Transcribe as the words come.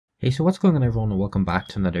Hey, so what's going on everyone, and welcome back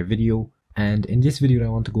to another video. And in this video that I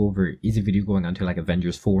want to go over is a video going on to like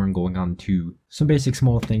Avengers 4 and going on to some basic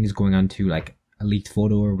small things, going on to like a leaked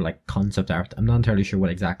photo or like concept art. I'm not entirely sure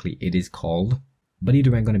what exactly it is called, but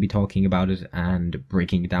either way I'm going to be talking about it and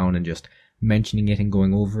breaking it down and just mentioning it and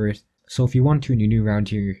going over it. So if you want to and you're new around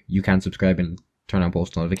here, you can subscribe and turn on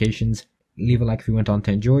post notifications. Leave a like if you went on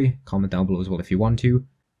to enjoy, comment down below as well if you want to,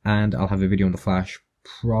 and I'll have a video on the Flash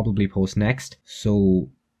probably post next.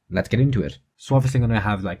 So let's get into it. So obviously I'm going to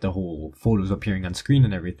have like the whole photos appearing on screen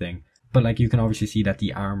and everything, but like you can obviously see that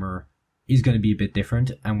the armor is going to be a bit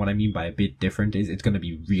different, and what I mean by a bit different is it's going to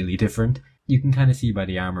be really different. You can kind of see by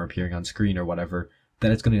the armor appearing on screen or whatever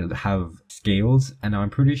that it's going to have scales, and now I'm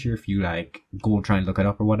pretty sure if you like go try and look it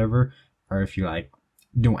up or whatever, or if you like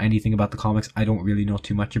know anything about the comics, I don't really know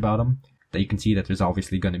too much about them, that you can see that there's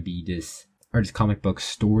obviously going to be this comic book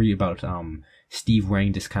story about Steve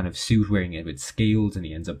wearing this kind of suit, wearing it with scales, and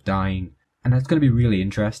he ends up dying. And that's going to be really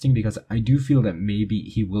interesting because I do feel that maybe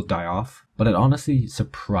he will die off, but it honestly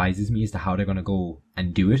surprises me as to how they're going to go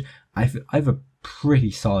and do it. I have a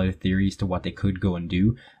pretty solid theory as to what they could go and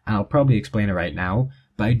do, and I'll probably explain it right now,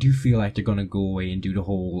 but I do feel like they're going to go away and do the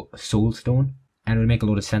whole Soul Stone, and it would make a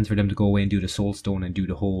lot of sense for them to go away and do the Soul Stone and do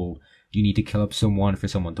the whole, you need to kill up someone for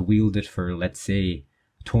someone to wield it, for let's say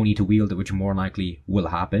Tony to wield it, which more likely will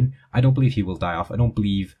happen. I don't believe he will die off. I don't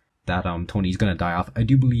believe that Tony's gonna die off. I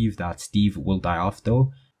do believe that Steve will die off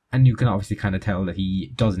though, and you can obviously kind of tell that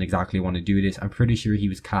he doesn't exactly want to do this. I'm pretty sure he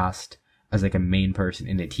was cast as like a main person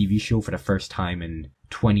in a TV show for the first time in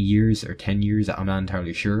 20 years or 10 years. I'm not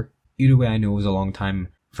entirely sure. Either way, I know it was a long time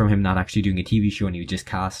from him not actually doing a TV show and he was just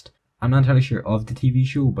cast. I'm not entirely sure of the TV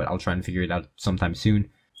show, but I'll try and figure it out sometime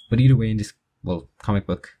soon. But either way, in this, well, comic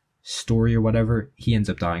book story or whatever, he ends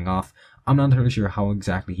up dying off. I'm not entirely sure how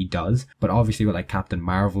exactly he does, but obviously with like Captain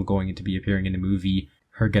Marvel going to be appearing in the movie,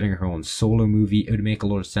 her getting her own solo movie, it would make a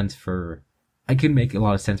lot of sense for, I could make a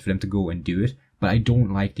lot of sense for them to go and do it, but I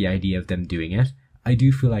don't like the idea of them doing it. I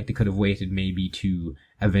do feel like they could have waited maybe to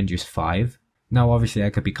Avengers 5. Now obviously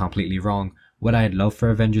I could be completely wrong. What I'd love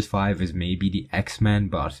for Avengers 5 is maybe the X-Men,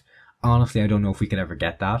 but honestly I don't know if we could ever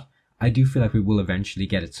get that. I do feel like we will eventually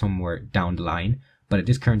get it somewhere down the line, but at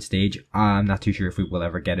this current stage, I'm not too sure if we will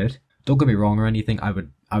ever get it. Don't get me wrong or anything, I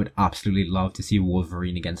would absolutely love to see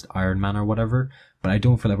Wolverine against Iron Man or whatever, but I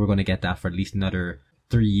don't feel like we're going to get that for at least another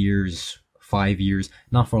 3 years, 5 years,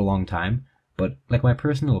 not for a long time. But like my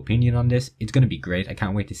personal opinion on this, it's going to be great. I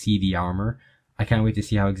can't wait to see the armor. I can't wait to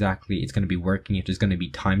see how exactly it's going to be working. If there's going to be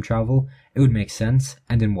time travel, it would make sense.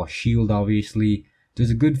 And then what S.H.I.E.L.D. obviously, there's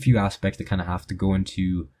a good few aspects that kind of have to go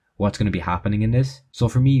into what's going to be happening in this. So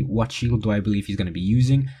for me, what shield do I believe he's going to be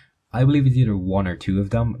using? I believe it's either one or two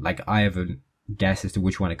of them. Like, I have a guess as to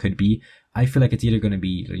which one it could be. I feel like it's either going to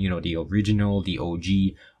be, you know, the original, the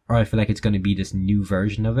OG, or I feel like it's going to be this new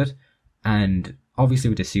version of it. And obviously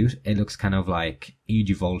with the suit, it looks kind of like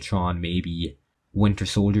Age of Ultron, maybe Winter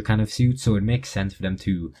Soldier kind of suit. So it makes sense for them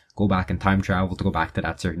to go back in time travel, to go back to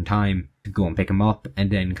that certain time, to go and pick him up,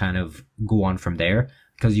 and then kind of go on from there.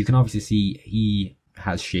 Because you can obviously see he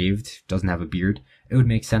has shaved, doesn't have a beard. It would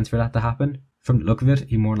make sense for that to happen. From the look of it,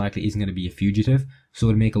 he more likely isn't going to be a fugitive, so it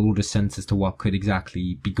would make a lot of sense as to what could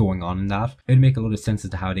exactly be going on in that. It would make a lot of sense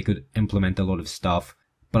as to how they could implement a lot of stuff.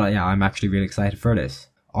 But yeah, I'm actually really excited for this.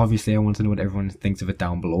 Obviously, I want to know what everyone thinks of it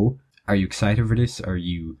down below. Are you excited for this? Are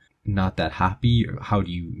you not that happy? Or how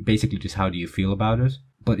do you feel about it?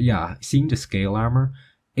 But yeah, seeing the Scale Armour,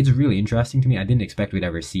 it's really interesting to me. I didn't expect we'd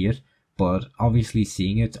ever see it, but obviously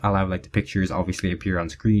seeing it, I'll have like the pictures obviously appear on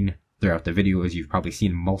screen throughout the video, as you've probably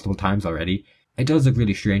seen multiple times already. It does look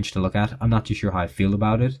really strange to look at. I'm not too sure how I feel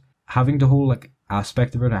about it. Having the whole like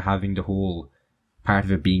aspect of it, or having the whole part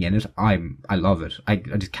of it being in it, I love it. I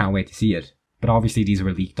just can't wait to see it. But obviously these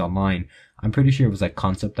were leaked online. I'm pretty sure it was like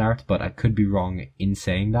concept art, but I could be wrong in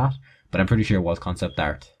saying that. But I'm pretty sure it was concept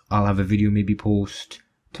art. I'll have a video maybe post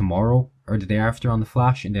tomorrow or the day after on the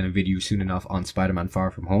Flash, and then a video soon enough on Spider-Man Far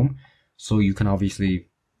From Home. So you can obviously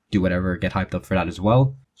do whatever, get hyped up for that as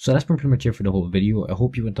well. So that's been pretty much it for the whole video. I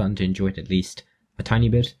hope you went on to enjoy it at least a tiny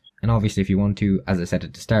bit. And obviously if you want to, as I said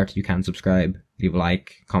at the start, you can subscribe, leave a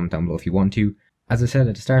like, comment down below if you want to. As I said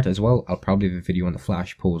at the start as well, I'll probably have a video on the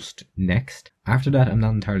Flash post next. After that, I'm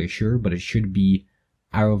not entirely sure, but it should be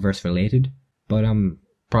Arrowverse related. But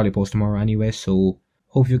probably post tomorrow anyway, so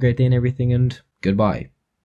hope you have a great day and everything, and goodbye.